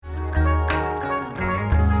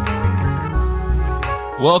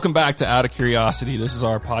Welcome back to Out of Curiosity. This is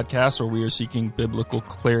our podcast where we are seeking biblical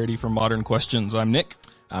clarity for modern questions. I'm Nick.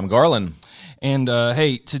 I'm Garland. And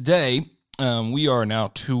hey, today we are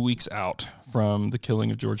now 2 weeks out from the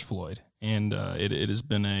killing of George Floyd. And it has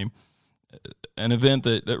been an event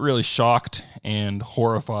that really shocked and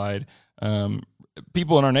horrified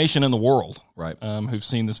people in our nation and the world, right? Who've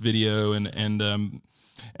seen this video. And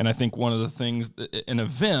I think one of the things, an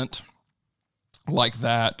event like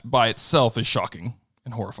that by itself is shocking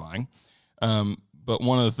and horrifying. But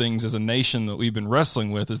one of the things as a nation that we've been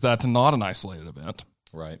wrestling with is that's not an isolated event.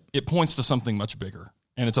 Right. It points to something much bigger,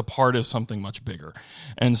 and it's a part of something much bigger.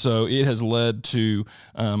 And so it has led to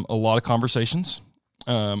a lot of conversations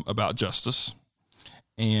about justice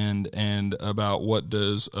and about what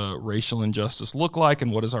does racial injustice look like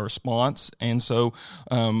and what is our response. And so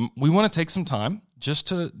we want to take some time just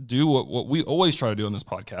to do what we always try to do on this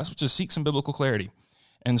podcast, which is seek some biblical clarity.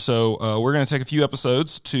 And so we're going to take a few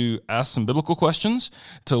episodes to ask some biblical questions,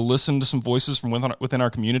 to listen to some voices from within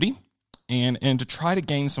our community, and to try to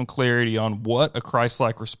gain some clarity on what a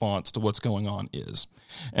Christ-like response to what's going on is.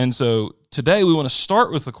 And so today we want to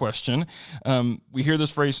start with the question, we hear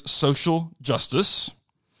this phrase, social justice,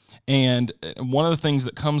 and one of the things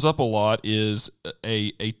that comes up a lot is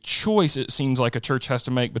a choice it seems like a church has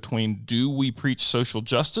to make between, do we preach social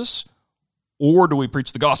justice or do we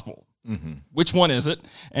preach the gospel? Mm-hmm. Which one is it?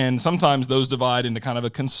 And sometimes those divide into kind of a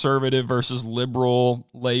conservative versus liberal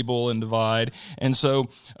label and divide. And so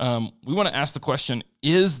we want to ask the question,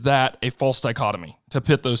 is that a false dichotomy to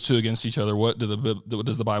pit those two against each other? What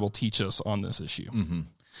does the Bible teach us on this issue? Mm-hmm.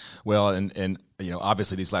 Well, and you know,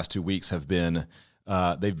 obviously these last 2 weeks have been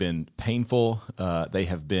they've been painful. They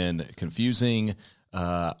have been confusing.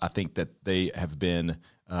 I think that they have been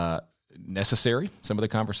necessary, some of the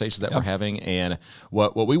conversations that we're having. And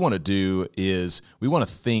what we want to do is we want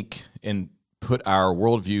to think and put our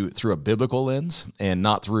worldview through a biblical lens and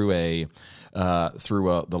not through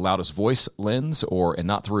the loudest voice lens and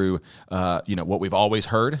not through what we've always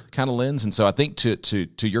heard kind of lens. And so I think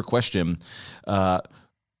to your question,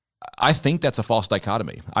 I think that's a false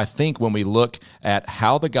dichotomy. I think when we look at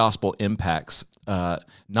how the gospel impacts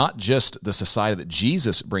not just the society that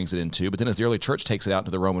Jesus brings it into, but then as the early church takes it out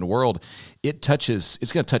into the Roman world, it's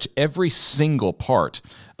going to touch every single part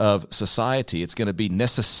of society. It's going to be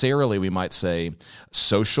necessarily, we might say,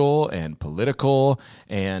 social and political,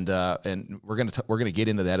 and we're going to get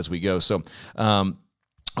into that as we go. So.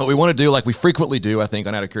 What we want to do, like we frequently do, I think,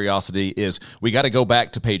 on Out of Curiosity, is we got to go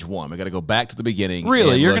back to page 1. We got to go back to the beginning.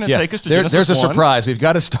 Really? You're going to take us to Genesis 1? There's a surprise. We've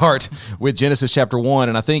got to start with Genesis chapter 1.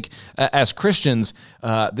 And I think as Christians,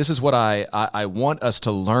 this is what I want us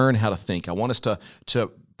to learn how to think. I want us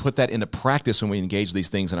to put that into practice when we engage these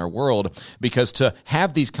things in our world, because to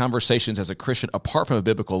have these conversations as a Christian apart from a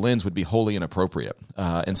biblical lens would be wholly inappropriate.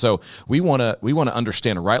 And so we want to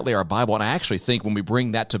understand rightly our Bible, and I actually think when we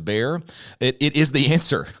bring that to bear, it is the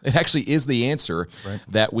answer. It actually is the answer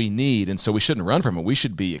that we need, and so we shouldn't run from it. We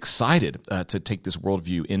should be excited to take this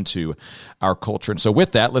worldview into our culture. And so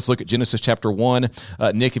with that, let's look at Genesis chapter 1.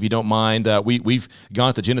 Nick, if you don't mind, we've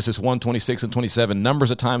gone to Genesis 1, 26 and 27 numbers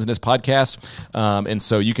of times in this podcast, and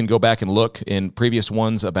so you can go back and look in previous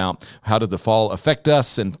ones about how did the fall affect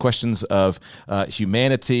us and questions of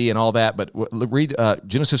humanity and all that. But read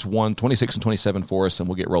Genesis 1, 26 and 27 for us, and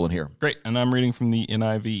we'll get rolling here. Great. And I'm reading from the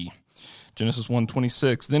NIV. Genesis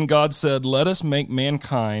 1:26. Then God said, "Let us make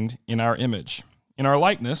mankind in our image, in our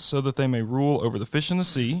likeness, so that they may rule over the fish in the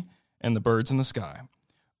sea and the birds in the sky,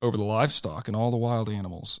 over the livestock and all the wild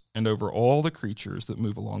animals, and over all the creatures that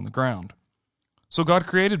move along the ground." So God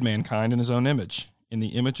created mankind in his own image. In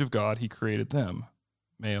the image of God, he created them.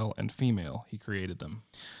 Male and female, he created them.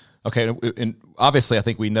 Okay, and obviously I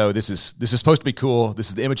think we know this is supposed to be cool. This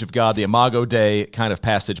is the image of God, the Imago Dei kind of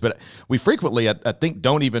passage, but we frequently, I think,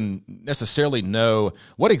 don't even necessarily know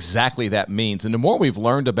what exactly that means. And the more we've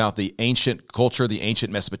learned about the ancient culture, the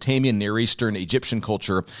ancient Mesopotamian, Near Eastern, Egyptian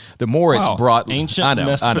culture, the more it's brought... Ancient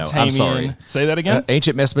Mesopotamian. I'm sorry. Say that again?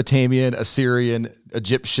 Ancient Mesopotamian, Assyrian,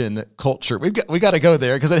 Egyptian culture. We got to go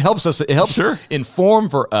there because it helps us. It helps inform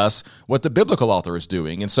for us what the biblical author is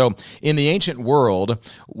doing. And so in the ancient world,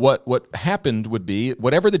 what happened would be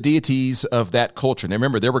whatever the deities of that culture. Now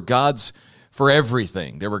remember, there were gods for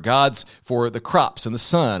everything. There were gods for the crops and the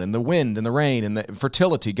sun and the wind and the rain and the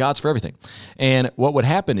fertility, gods for everything. And what would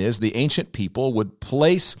happen is the ancient people would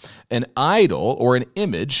place an idol or an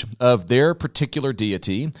image of their particular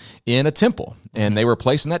deity in a temple. And they were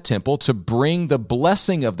placed in that temple to bring the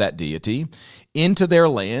blessing of that deity into their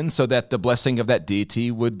land so that the blessing of that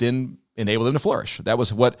deity would then enable them to flourish. That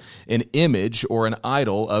was what an image or an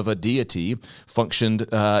idol of a deity functioned,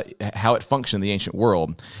 how it functioned in the ancient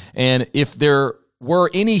world. And if there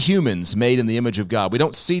were any humans made in the image of God, we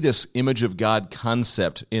don't see this image of God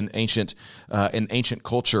concept in ancient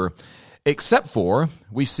culture, except for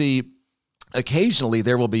we see occasionally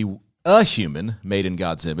there will be a human made in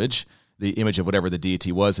God's image, the image of whatever the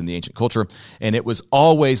deity was in the ancient culture, and it was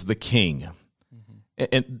always the king.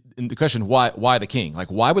 And the question, why the king? Like,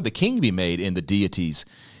 why would the king be made in the deity's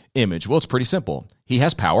image? Well, it's pretty simple. He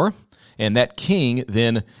has power, and that king,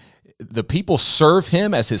 then the people serve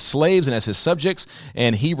him as his slaves and as his subjects,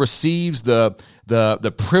 and he receives the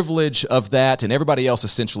privilege of that, and everybody else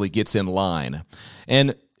essentially gets in line.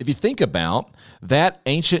 And if you think about that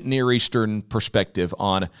ancient Near Eastern perspective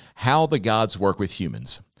on how the gods work with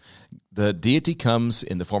humans, the deity comes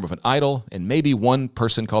in the form of an idol, and maybe one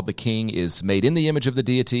person called the king is made in the image of the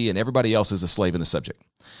deity, and everybody else is the slave and the subject.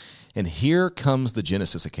 And here comes the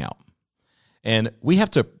Genesis account. And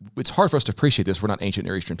it's hard for us to appreciate this. We're not ancient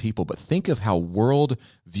Near Eastern people, but think of how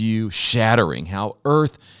worldview shattering, how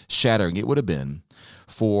earth shattering it would have been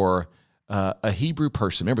for a Hebrew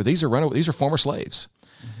person. Remember, these are former slaves.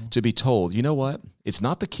 Mm-hmm. To be told, you know what? It's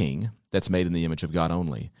not the king that's made in the image of God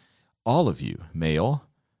only. All of you, male,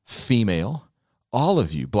 female, all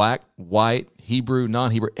of you, black, white, Hebrew,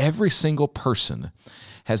 non-Hebrew, every single person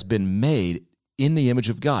has been made in the image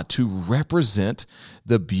of God to represent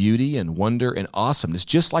the beauty and wonder and awesomeness,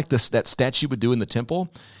 just like that statue would do in the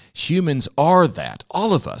temple. Humans are that,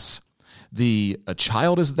 all of us. A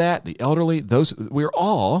child is that, the elderly, we're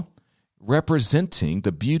all representing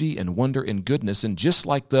the beauty and wonder and goodness. And just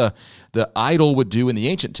like the idol would do in the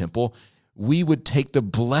ancient temple, we would take the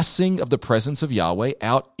blessing of the presence of Yahweh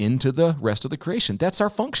out into the rest of the creation. That's our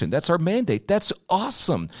function. That's our mandate. That's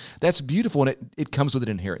awesome. That's beautiful. And it comes with an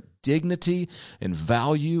inherent dignity and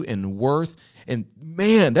value and worth. And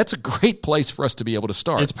man, that's a great place for us to be able to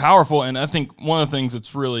start. It's powerful. And I think one of the things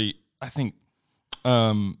that's really,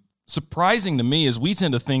 surprising to me is we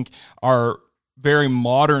tend to think our very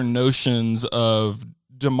modern notions of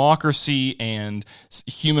democracy and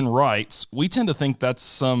human rights, we tend to think that's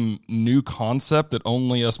some new concept that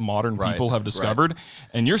only us modern people have discovered. Right.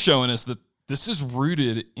 And you're showing us that this is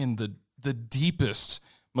rooted in the deepest,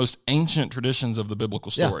 most ancient traditions of the biblical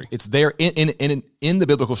story. Yeah, it's there in the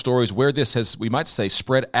biblical stories where this has, we might say,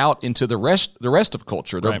 spread out into the rest of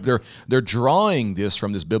culture. They're drawing this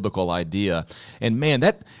from this biblical idea, and man,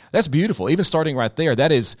 that's beautiful. Even starting right there,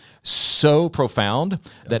 that is so profound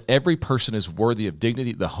that every person is worthy of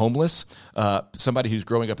dignity. The homeless, somebody who's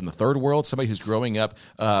growing up in the third world, somebody who's growing up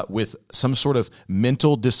with some sort of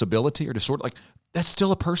mental disability or disorder, like, that's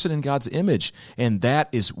still a person in God's image, and that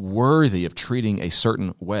is worthy of treating a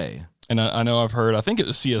certain way. And I know I think it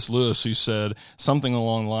was C.S. Lewis who said something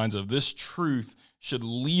along the lines of, this truth should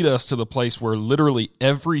lead us to the place where literally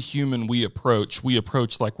every human we approach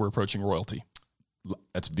like we're approaching royalty.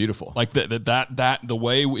 That's beautiful. Like that the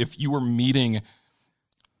way if you were meeting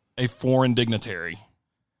a foreign dignitary,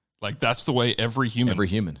 like that's the way every single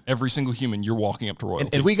human, you're walking up to royalty.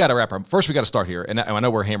 And we got to wrap up. First, we got to start here. And I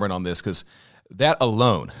know we're hammering on this because that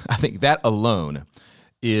alone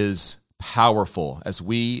is powerful as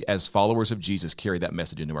we, as followers of Jesus, carry that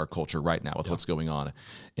message into our culture right now with what's going on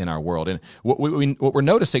in our world. And what we're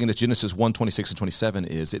noticing in this Genesis 1:26 and 27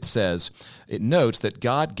 is it notes that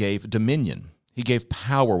God gave dominion. He gave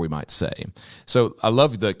power, we might say. So I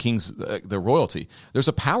love the royalty. There's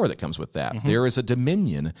a power that comes with that. Mm-hmm. There is a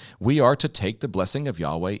dominion. We are to take the blessing of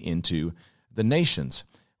Yahweh into the nations.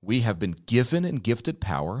 We have been given and gifted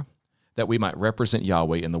power that we might represent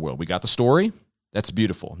Yahweh in the world. We got the story. That's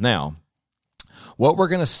beautiful. Now, what we're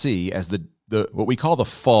going to see as what we call the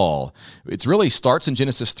fall, it really starts in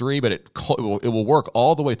Genesis 3, but it will work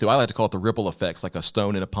all the way through. I like to call it the ripple effects, like a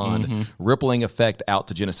stone in a pond, rippling effect out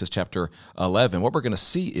to Genesis chapter 11. What we're going to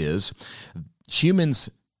see is humans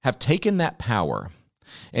have taken that power,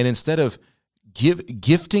 and instead of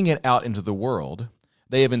gifting it out into the world,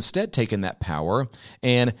 they have instead taken that power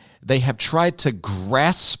and they have tried to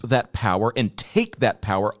grasp that power and take that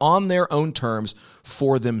power on their own terms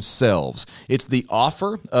for themselves. It's the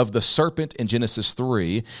offer of the serpent in Genesis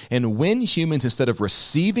 3. And when humans, instead of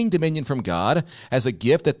receiving dominion from God as a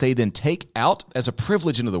gift that they then take out as a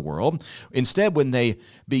privilege into the world, instead when they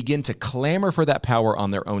begin to clamor for that power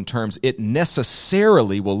on their own terms, it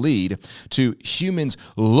necessarily will lead to humans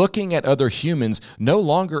looking at other humans no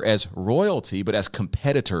longer as royalty, but as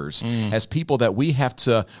competitors, as people that we have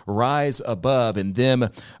to rise above and them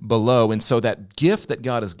below. And so that gift that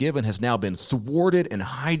God has given has now been thwarted and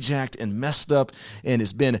hijacked and messed up, and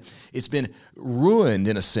it's been ruined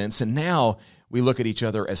in a sense. And now we look at each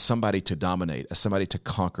other as somebody to dominate, as somebody to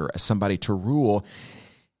conquer, as somebody to rule.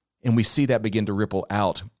 And we see that begin to ripple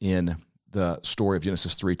out in the story of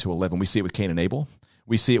Genesis 3-11. We see it with Cain and Abel.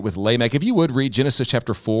 We see it with Lamech. If you would read Genesis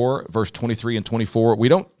chapter 4, verse 23 and 24, we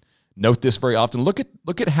don't note this very often. Look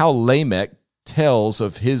at how Lamech tells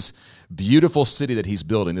of his beautiful city that he's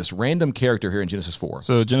building, this random character here in Genesis 4.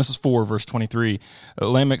 So Genesis 4, verse 23,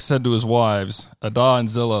 Lamech said to his wives, Adah and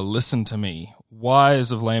Zillah, listen to me.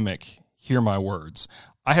 Wives of Lamech, hear my words.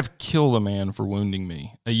 I have killed a man for wounding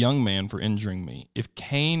me, a young man for injuring me. If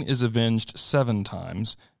Cain is avenged 7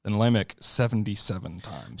 times, then Lamech 77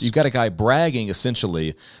 times. You've got a guy bragging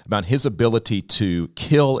essentially about his ability to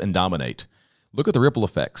kill and dominate. Look at the ripple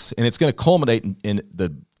effects, and it's going to culminate in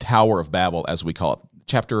the Tower of Babel, as we call it,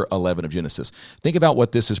 chapter 11 of Genesis. Think about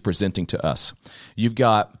what this is presenting to us. You've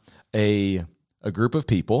got a group of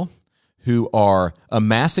people who are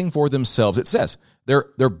amassing for themselves, it says,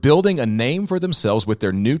 they're building a name for themselves with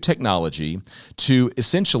their new technology to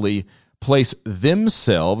essentially place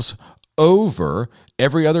themselves over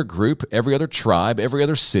every other group, every other tribe, every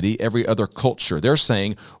other city, every other culture. They're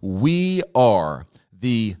saying, we are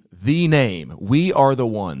the name. We are the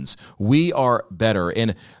ones. We are better.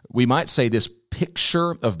 And we might say this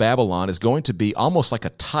picture of Babylon is going to be almost like a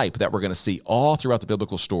type that we're going to see all throughout the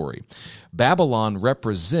biblical story. Babylon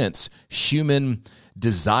represents human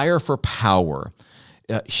desire for power,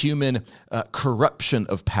 human corruption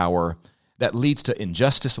of power that leads to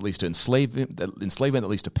injustice, that leads to enslavement, that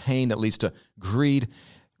leads to pain, that leads to greed.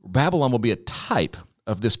 Babylon will be a type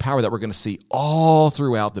of this power that we're going to see all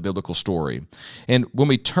throughout the biblical story. And when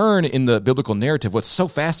we turn in the biblical narrative, what's so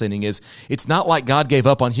fascinating is it's not like God gave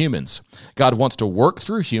up on humans. God wants to work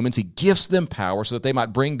through humans. He gifts them power so that they might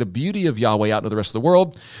bring the beauty of Yahweh out into the rest of the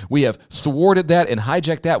world. We have thwarted that and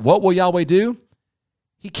hijacked that. What will Yahweh do?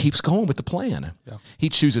 He keeps going with the plan. Yeah. He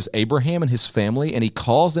chooses Abraham and his family, and he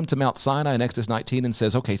calls them to Mount Sinai in Exodus 19 and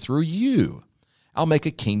says, okay, through you, I'll make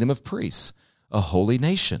a kingdom of priests, a holy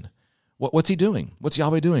nation. What's he doing? What's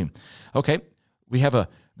Yahweh doing? Okay, we have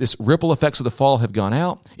this ripple effects of the fall have gone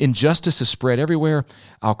out. Injustice has spread everywhere.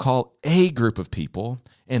 I'll call a group of people,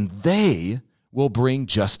 and they will bring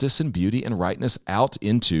justice and beauty and rightness out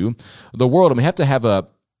into the world. And we have to have a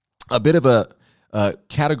bit of a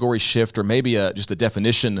category shift, or maybe just a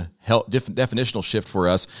definitional shift for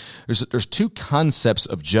us. There's 2 concepts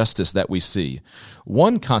of justice that we see.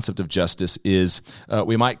 One concept of justice is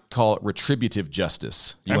we might call it retributive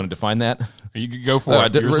justice. You want to define that? You could go for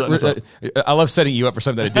it. I love setting you up for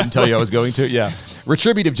something that I didn't tell you I was going to. Yeah.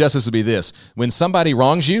 Retributive justice would be this. When somebody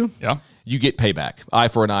wrongs you, you get payback. Eye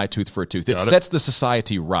for an eye, tooth for a tooth. It sets the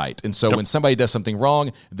society right. And so when somebody does something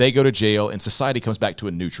wrong, they go to jail, and society comes back to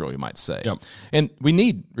a neutral, you might say. Yep. And we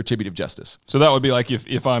need retributive justice. So that would be like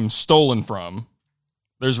if I'm stolen from,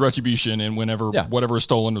 there's retribution, and whenever whatever is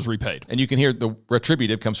stolen is repaid. And you can hear the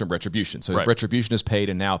retributive comes from retribution. So retribution is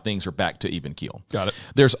paid, and now things are back to even keel. Got it.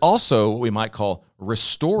 There's also what we might call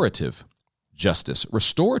restorative justice.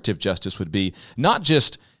 Restorative justice would be not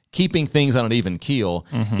just keeping things on an even keel.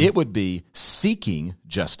 It would be seeking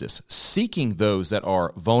justice, seeking those that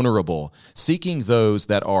are vulnerable, seeking those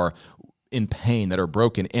that are in pain, that are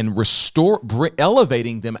broken, and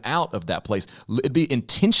elevating them out of that place. It'd be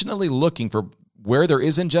intentionally looking for where there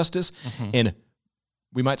is injustice, and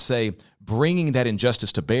we might say bringing that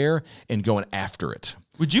injustice to bear and going after it.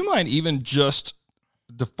 Would you mind even just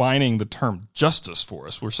defining the term justice for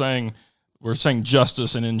us? We're saying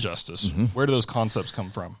justice and injustice. Where do those concepts come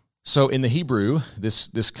from? So in the Hebrew,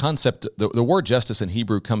 this concept, the word justice in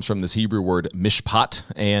Hebrew comes from this Hebrew word mishpat,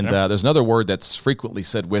 and there's another word that's frequently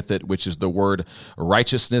said with it, which is the word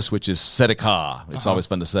righteousness, which is tzedakah. It's always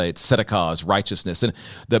fun to say. It's tzedakah, is righteousness. And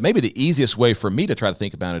maybe the easiest way for me to try to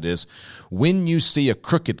think about it is when you see a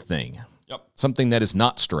crooked thing, something that is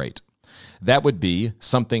not straight, that would be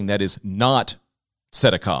something that is not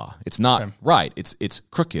tzedakah. It's not right. It's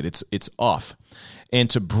crooked. It's off. And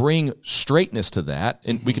to bring straightness to that,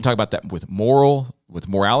 and we can talk about that with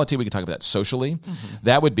morality, we can talk about that socially,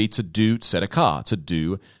 that would be to do tzedakah, to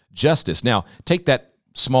do justice. Now, take that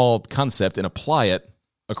small concept and apply it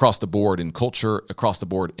across the board in culture, across the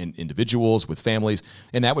board in individuals, with families,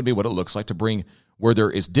 and that would be what it looks like to bring, where there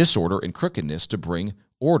is disorder and crookedness, to bring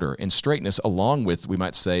order and straightness along with, we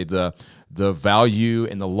might say, the value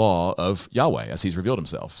and the law of Yahweh as he's revealed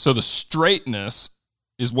himself. So the straightness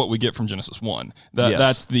is what we get from Genesis 1.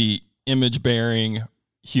 That's the image-bearing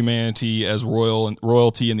humanity as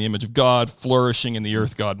royalty in the image of God, flourishing in the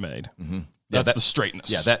earth God made. That's the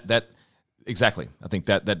straightness. Yeah, that exactly. I think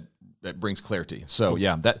that that brings clarity. So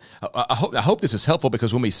yeah, that I hope this is helpful,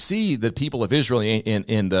 because when we see the people of Israel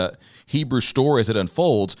in the Hebrew story as it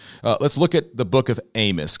unfolds, let's look at the book of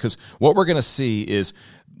Amos, because what we're going to see is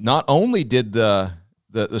not only did the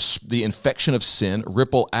infection of sin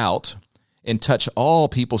ripple out and touch all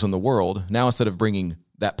peoples in the world. Now, instead of bringing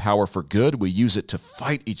that power for good, we use it to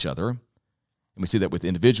fight each other. And we see that with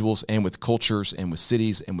individuals and with cultures and with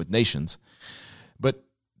cities and with nations. But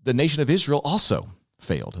the nation of Israel also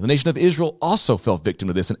failed. The nation of Israel also fell victim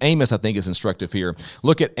to this. And Amos, I think, is instructive here.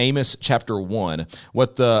 Look at Amos chapter 1.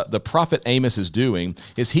 What the prophet Amos is doing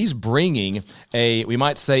is he's bringing we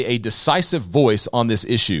might say, a decisive voice on this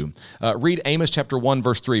issue. Read Amos chapter 1,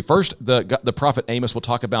 verse 3. First, the prophet Amos will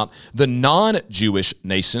talk about the non-Jewish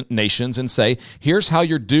nations and say, here's how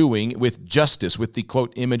you're doing with justice, with the,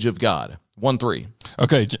 quote, image of God. 1:3.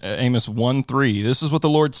 Okay, Amos 1:3. This is what the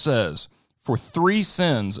Lord says. For 3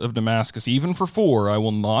 sins of Damascus, even for 4, I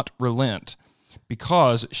will not relent,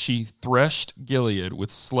 because she threshed Gilead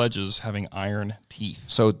with sledges having iron teeth.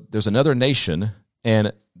 So there's another nation,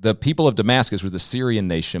 and the people of Damascus, was the Syrian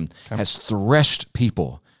nation, has threshed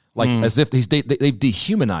people, like as if they've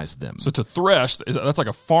dehumanized them. So to thresh, that's like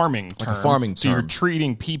a farming term. Like a farming So term. you're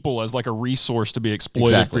treating people as like a resource to be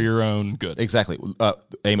exploited for your own good. Exactly.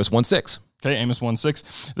 Amos 1:6. Okay, Amos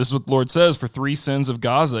 1:6. This is what the Lord says, for 3 sins of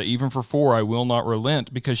Gaza, even for 4, I will not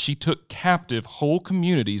relent, because she took captive whole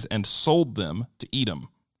communities and sold them to Edom.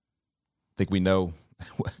 I think we know.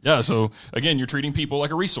 Yeah, so again, you're treating people like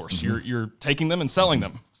a resource. You're taking them and selling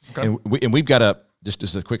them. Okay? And we've got to, just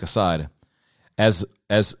as a quick aside, as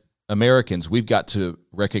Americans, we've got to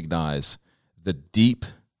recognize the deep,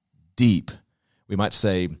 we might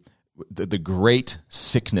say, the great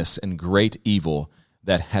sickness and great evil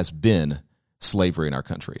that has been slavery in our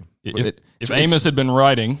country. If Amos had been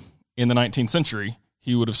writing in the 19th century,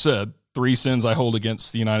 he would have said, 3 sins I hold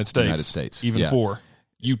against the United States. Even 4.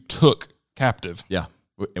 You took captive. Yeah.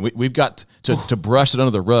 And we've got to brush it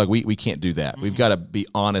under the rug. We can't do that. We've got to be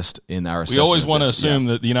honest in our assessment. We always want to assume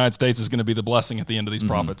that the United States is going to be the blessing at the end of these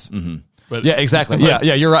prophets. But yeah, exactly. Yeah,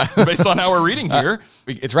 you're right. Based on how we're reading here,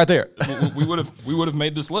 it's right there. we would have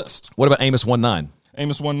made this list. What about Amos 1:9?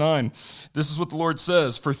 Amos 1:9. This is what the Lord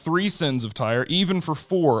says, for 3 sins of Tyre, even for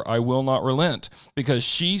 4, I will not relent, because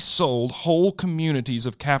she sold whole communities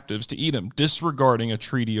of captives to Edom, disregarding a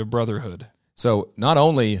treaty of brotherhood. So not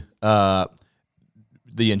only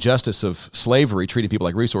the injustice of slavery, treating people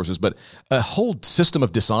like resources, but a whole system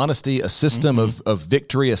of dishonesty, a system of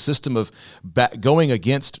victory, a system of going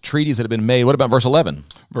against treaties that have been made. What about verse 11?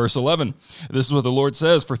 Verse 11, this is what the Lord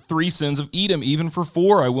says, for 3 sins of Edom, even for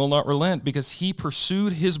 4, I will not relent, because he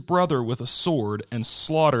pursued his brother with a sword and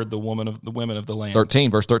slaughtered the women of the land.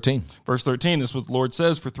 Verse 13. Verse 13, this is what the Lord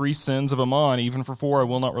says, for 3 sins of Ammon, even for 4, I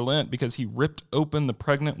will not relent, because he ripped open the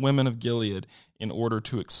pregnant women of Gilead in order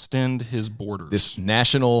to extend his borders. This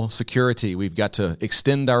national security, we've got to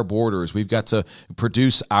extend our borders. We've got to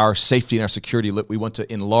produce our safety and our security. We want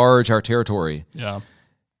to enlarge our territory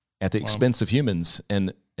at the expense of humans.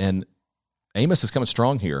 And Amos is coming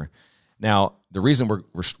strong here. Now, the reason we're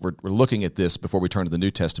looking at this before we turn to the New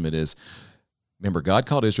Testament is, remember, God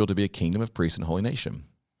called Israel to be a kingdom of priests and a holy nation,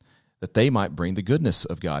 that they might bring the goodness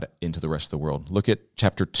of God into the rest of the world. Look at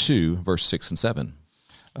chapter 2, verse 6 and 7.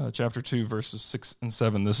 Chapter 2, verses 6 and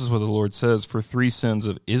 7. This is what the Lord says, for 3 sins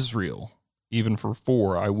of Israel, even for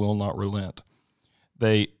 4, I will not relent.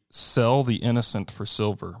 They sell the innocent for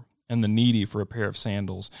silver, and the needy for a pair of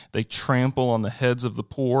sandals. They trample on the heads of the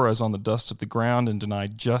poor as on the dust of the ground, and deny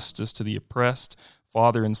justice to the oppressed.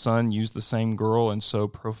 Father and son use the same girl, and so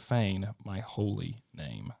profane my holy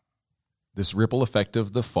name. This ripple effect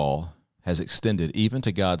of the fall has extended even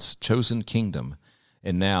to God's chosen kingdom,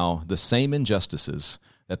 and now the same injustices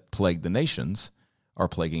that plagued the nations are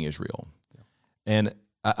plaguing Israel. And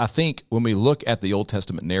I think when we look at the Old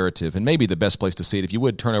Testament narrative, and maybe the best place to see it, if you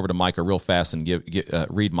would turn over to Micah real fast and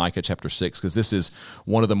read Micah chapter 6, because this is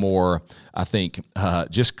one of the more, I think,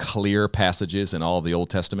 just clear passages in all of the Old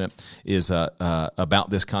Testament is about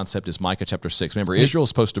this concept is Micah chapter 6. Remember, Israel is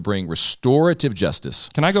supposed to bring restorative justice.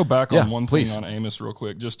 Can I go back on one please. thing on Amos real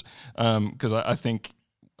quick? Just because I think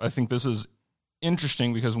this is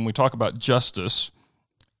interesting, because when we talk about justice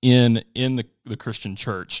in the Christian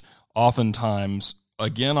church, oftentimes,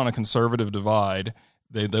 again, on a conservative divide,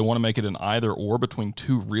 they want to make it an either or between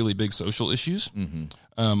 2 really big social issues,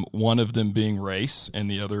 one of them being race and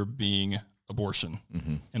the other being abortion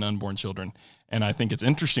and unborn children. And I think it's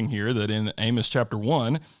interesting here that in Amos chapter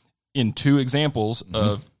 1, in 2 examples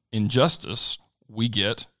of injustice, we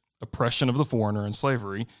get oppression of the foreigner and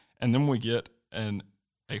slavery, and then we get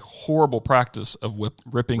a horrible practice of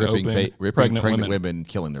ripping open pregnant women,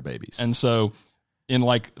 killing their babies. And so in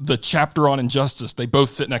like the chapter on injustice, they both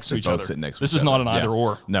sit next to each other. This is not an either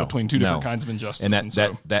or between two different kinds of injustice. And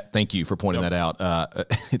that thank you for pointing that out.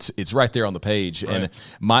 It's right there on the page. Right.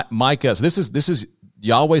 And Micah, so this is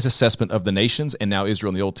Yahweh's assessment of the nations and now Israel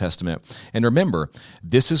in the Old Testament. And remember,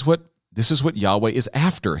 this is what Yahweh is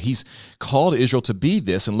after. He's called Israel to be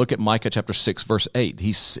this. And look at Micah chapter 6, verse 8.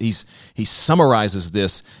 He summarizes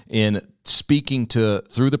this in speaking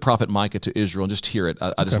through the prophet Micah to Israel. And just hear it.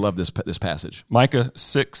 I just love this passage. Micah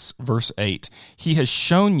 6, verse 8. He has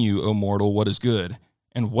shown you, O mortal, what is good.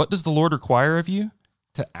 And what does the Lord require of you?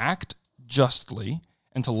 To act justly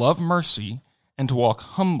and to love mercy and to walk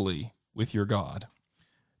humbly with your God.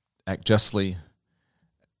 Act justly,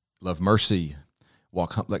 love mercy,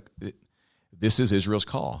 walk this is Israel's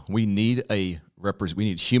call. We need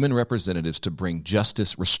human representatives to bring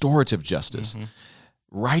justice, restorative justice,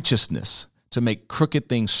 righteousness, to make crooked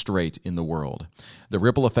things straight in the world. The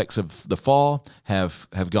ripple effects of the fall have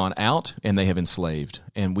gone out, and they have enslaved.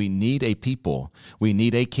 And we need a people, we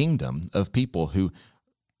need a kingdom of people who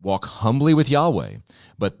walk humbly with Yahweh,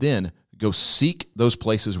 but then go seek those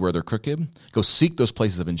places where they're crooked, go seek those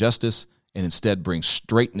places of injustice, and instead bring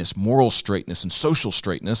straightness, moral straightness, and social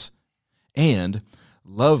straightness, and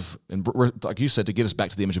love, and like you said, to get us back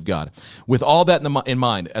to the image of God. With all that in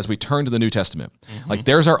mind, as we turn to the New Testament, like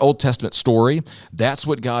there's our Old Testament story. That's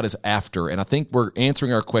what God is after. And I think we're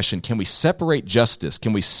answering our question, can we separate justice?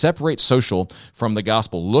 Can we separate social from the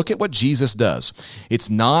gospel? Look at what Jesus does. It's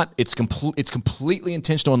completely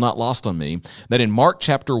intentional and not lost on me that in Mark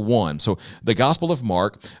chapter 1, so the Gospel of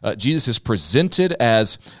Mark, Jesus is presented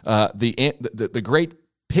as the great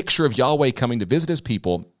picture of Yahweh coming to visit his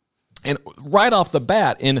people. And right off the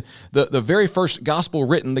bat, in the very first gospel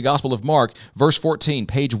written, the Gospel of Mark, verse 14,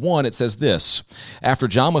 page 1, it says this: after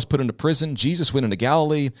John was put into prison, Jesus went into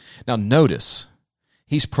Galilee. Now notice,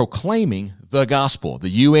 he's proclaiming the gospel, the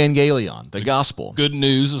euangelion, the gospel. Good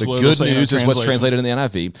news is what's translated in the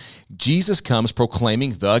NIV. Jesus comes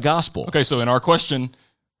proclaiming the gospel. Okay, so in our question,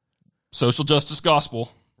 social justice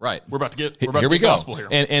gospel. Right. We're about to get gospel here.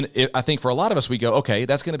 And I think for a lot of us, we go, okay,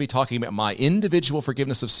 that's going to be talking about my individual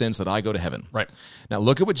forgiveness of sins that I go to heaven. Right. Now,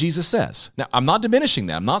 look at what Jesus says. Now, I'm not diminishing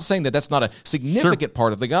that. I'm not saying that that's not a significant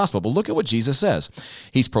part of the gospel, but look at what Jesus says.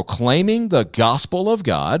 He's proclaiming the gospel of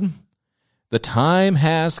God. The time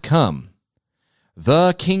has come.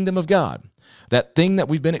 The kingdom of God. That thing that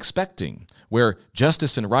we've been expecting, where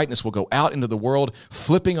justice and rightness will go out into the world,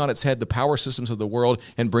 flipping on its head the power systems of the world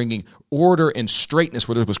and bringing order and straightness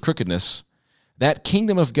where there was crookedness. That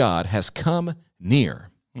kingdom of God has come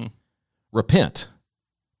near. Repent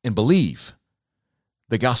and believe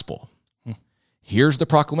the gospel. Here's the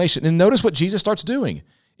proclamation. And notice what Jesus starts doing.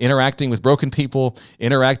 Interacting with broken people,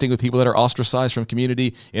 interacting with people that are ostracized from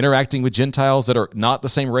community, interacting with Gentiles that are not the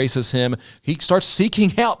same race as him. He starts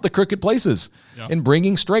seeking out the crooked places and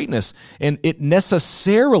bringing straightness. And it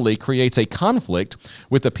necessarily creates a conflict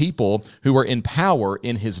with the people who are in power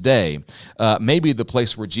in his day. Maybe the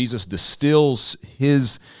place where Jesus distills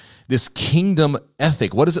this kingdom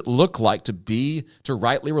ethic. What does it look like to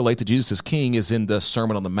rightly relate to Jesus as king is in the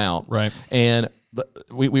Sermon on the Mount. Right. And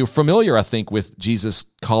we were familiar, I think, with Jesus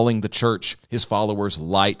calling the church, his followers,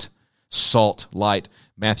 light, salt, light.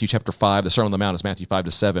 Matthew chapter 5, the Sermon on the Mount is Matthew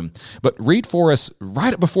 5-7. But read for us,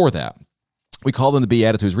 right before that, we call them the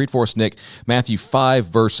Beatitudes. Read for us, Nick, Matthew 5,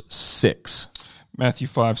 verse 6. Matthew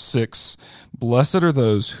 5:6. Blessed are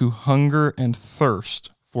those who hunger and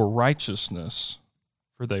thirst for righteousness,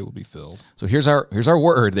 for they will be filled. So here's our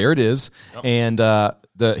word. There it is. Yep. And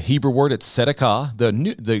the Hebrew word, it's tzedakah.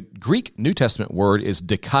 The Greek New Testament word is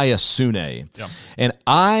dikaiosune. Yep. And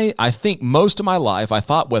I think most of my life, I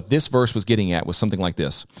thought what this verse was getting at was something like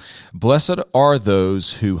this. Blessed are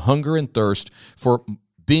those who hunger and thirst for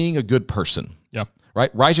being a good person. Yeah.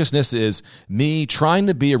 Right? Righteousness is me trying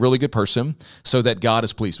to be a really good person so that God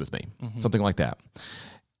is pleased with me. Something like that.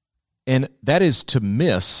 And that is to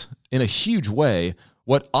miss, in a huge way,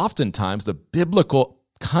 what oftentimes the biblical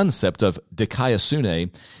concept of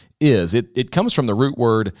dikaiosune is. It comes from the root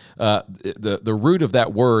word. The root of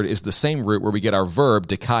that word is the same root where we get our verb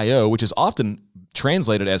dikaio, which is often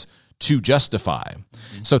translated as to justify.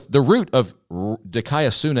 So the root of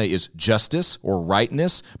dikaiosune is justice or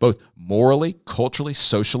rightness, both morally, culturally,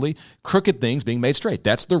 socially, crooked things being made straight.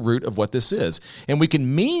 That's the root of what this is. And we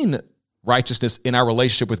can mean righteousness in our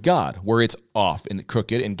relationship with God, where it's off and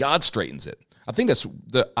crooked and God straightens it. I think that's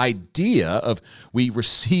the idea of we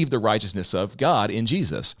receive the righteousness of God in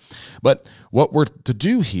Jesus. But what we're to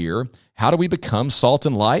do here, how do we become salt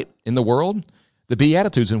and light in the world? the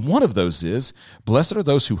Beatitudes, and one of those is, blessed are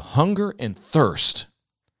those who hunger and thirst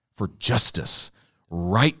for justice,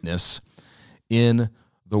 rightness in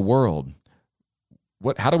the world.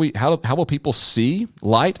 How will people see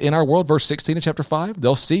light in our world? Verse 16 in chapter 5,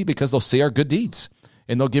 they'll see because they'll see our good deeds,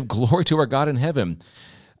 and they'll give glory to our God in heaven.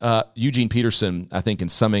 Eugene Peterson, I think, in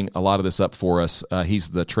summing a lot of this up for us, he's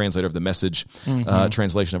the translator of the Message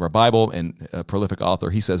translation of our Bible and a prolific author.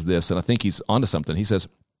 He says this, and I think he's onto something. He says,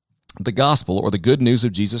 the gospel, or the good news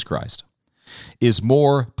of Jesus Christ, is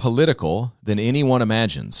more political than anyone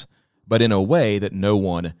imagines, but in a way that no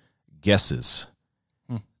one guesses.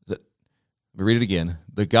 Let me read it again.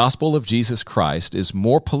 The gospel of Jesus Christ is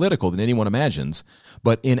more political than anyone imagines,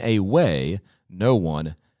 but in a way no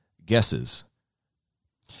one guesses.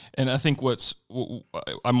 And I think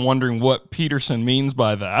I'm wondering what Peterson means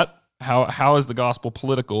by that. How is the gospel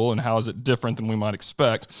political, and how is it different than we might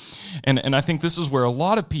expect? And I think this is where a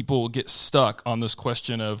lot of people get stuck on this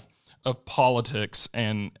question of politics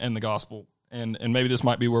and the gospel. And maybe this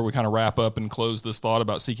might be where we kind of wrap up and close this thought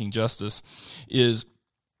about seeking justice, is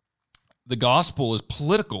the gospel is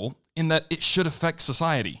political in that it should affect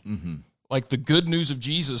society. Mm-hmm. Like, the good news of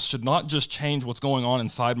Jesus should not just change what's going on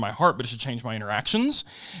inside my heart, but it should change my interactions.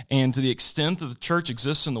 And to the extent that the church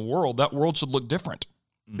exists in the world, that world should look different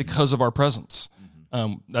because of our presence.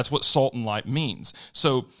 That's what salt and light means.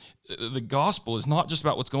 So the gospel is not just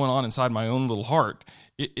about what's going on inside my own little heart.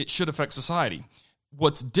 It should affect society.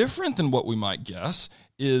 What's different than what we might guess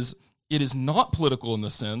is it is not political in the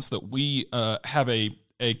sense that we have a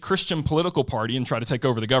Christian political party and try to take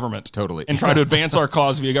over the government. Totally. And try to advance our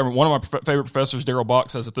cause via government. One of my favorite professors, Darrell Bach,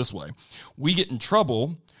 says it this way: we get in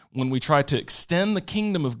trouble when we try to extend the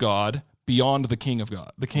kingdom of God beyond the king of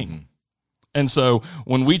God, the king. Mm-hmm. And so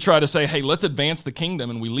when we try to say, hey, let's advance the kingdom,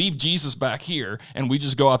 and we leave Jesus back here, and we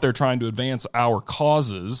just go out there trying to advance our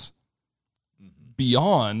causes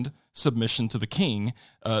beyond submission to the king,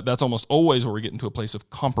 that's almost always where we get into a place of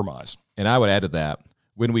compromise. And I would add to that,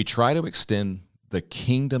 when we try to extend the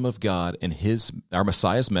kingdom of God and our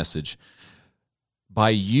Messiah's message by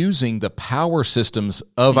using the power systems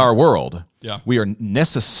of our world, we are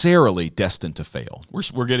necessarily destined to fail.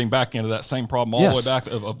 We're getting back into that same problem all the way back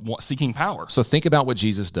of seeking power. So think about what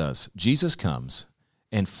Jesus does. Jesus comes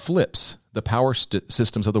and flips the power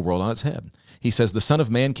systems of the world on its head. He says, the Son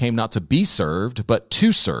of Man came not to be served, but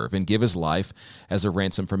to serve and give his life as a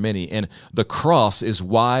ransom for many. And the cross is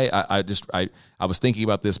why I was thinking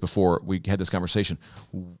about this before we had this conversation.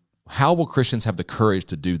 How will Christians have the courage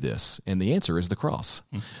to do this? And the answer is the cross.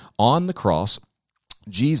 On the cross,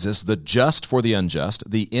 Jesus, the just for the unjust,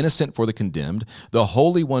 the innocent for the condemned, the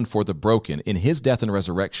Holy One for the broken, in his death and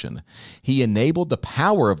resurrection, he enabled the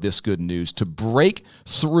power of this good news to break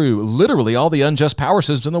through literally all the unjust power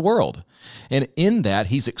systems in the world. And in that,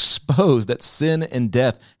 he's exposed that sin and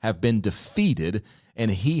death have been defeated, and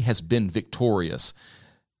he has been victorious.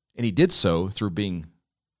 And he did so through being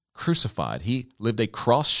crucified. He lived a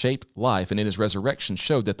cross-shaped life, and in his resurrection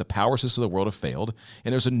showed that the power systems of the world have failed,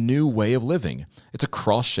 and there's a new way of living. It's a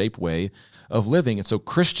cross-shaped way of living. And so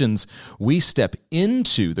Christians, we step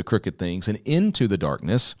into the crooked things and into the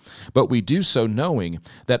darkness, but we do so knowing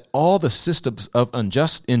that all the systems of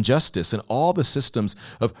injustice and all the systems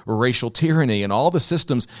of racial tyranny and all the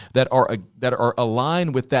systems that are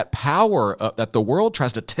aligned with that power that the world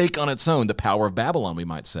tries to take on its own, the power of Babylon, we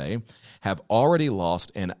might say, have already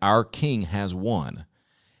lost, and our King has won.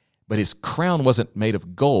 But his crown wasn't made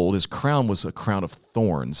of gold. His crown was a crown of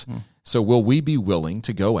thorns. So will we be willing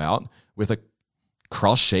to go out with a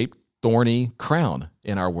cross-shaped, thorny crown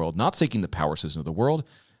in our world, not seeking the power system of the world,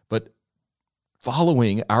 but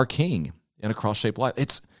following our King in a cross-shaped life?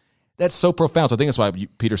 That's so profound. So I think that's why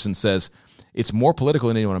Peterson says it's more political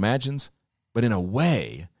than anyone imagines, but in a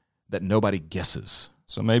way that nobody guesses.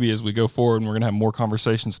 So maybe as we go forward, and we're going to have more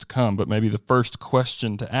conversations to come, but maybe the first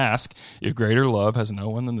question to ask, if greater love has no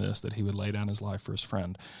one than this, that he would lay down his life for his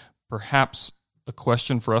friend. Perhaps a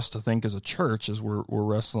question for us to think as a church as we're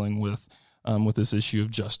wrestling with this issue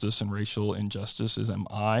of justice and racial injustice is, am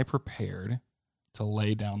I prepared to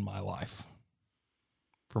lay down my life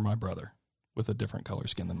for my brother with a different color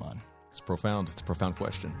skin than mine? It's profound. It's a profound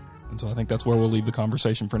question. And so I think that's where we'll leave the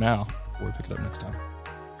conversation for now before we pick it up next time.